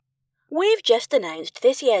We've just announced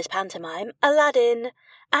this year's pantomime, Aladdin,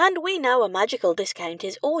 and we know a magical discount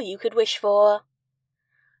is all you could wish for.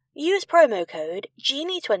 Use promo code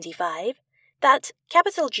GENIE25, that's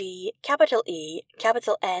capital G, capital E,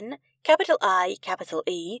 capital N, capital I, capital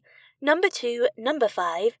E, number 2, number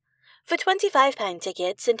 5, for £25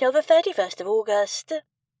 tickets until the 31st of August.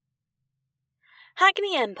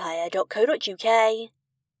 hackneyempire.co.uk.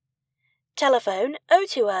 Telephone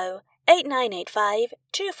 020 8985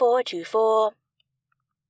 2424.